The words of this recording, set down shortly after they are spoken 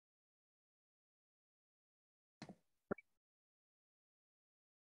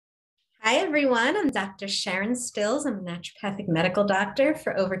Hi, everyone. I'm Dr. Sharon Stills. I'm a naturopathic medical doctor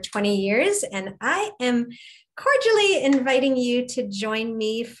for over 20 years, and I am cordially inviting you to join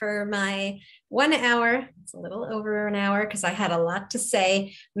me for my 1 hour, it's a little over an hour because I had a lot to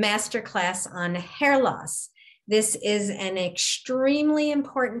say, masterclass on hair loss. This is an extremely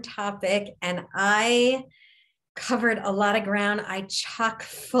important topic, and I covered a lot of ground. I chock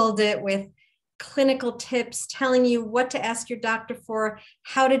fulled it with clinical tips, telling you what to ask your doctor for,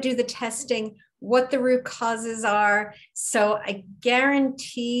 how to do the testing, what the root causes are. So I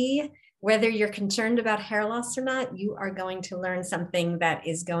guarantee whether you're concerned about hair loss or not, you are going to learn something that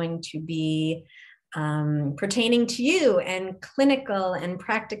is going to be pertaining to you and clinical and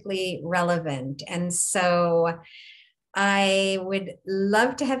practically relevant. And so I would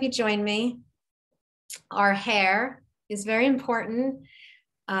love to have you join me. Our hair is very important.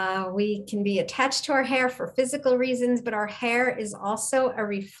 We can be attached to our hair for physical reasons, but our hair is also a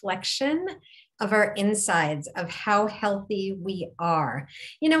reflection of our insides, of how healthy we are.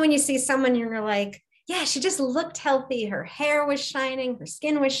 You know, when you see someone, you're like, yeah, she just looked healthy. Her hair was shining, her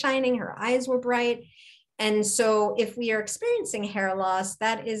skin was shining, her eyes were bright. And so if we are experiencing hair loss,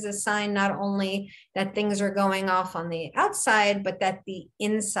 that is a sign not only that things are going off on the outside, but that the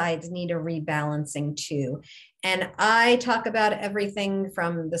insides need a rebalancing too. And I talk about everything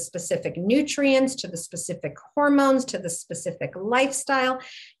from the specific nutrients to the specific hormones to the specific lifestyle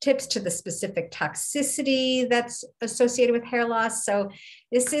tips to the specific toxicity that's associated with hair loss. So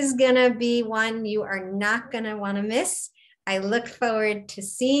this is going to be one you are not going to want to miss. I look forward to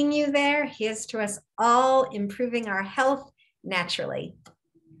seeing you there. Here's to us all improving our health naturally.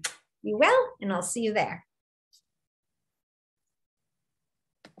 Be well, and I'll see you there.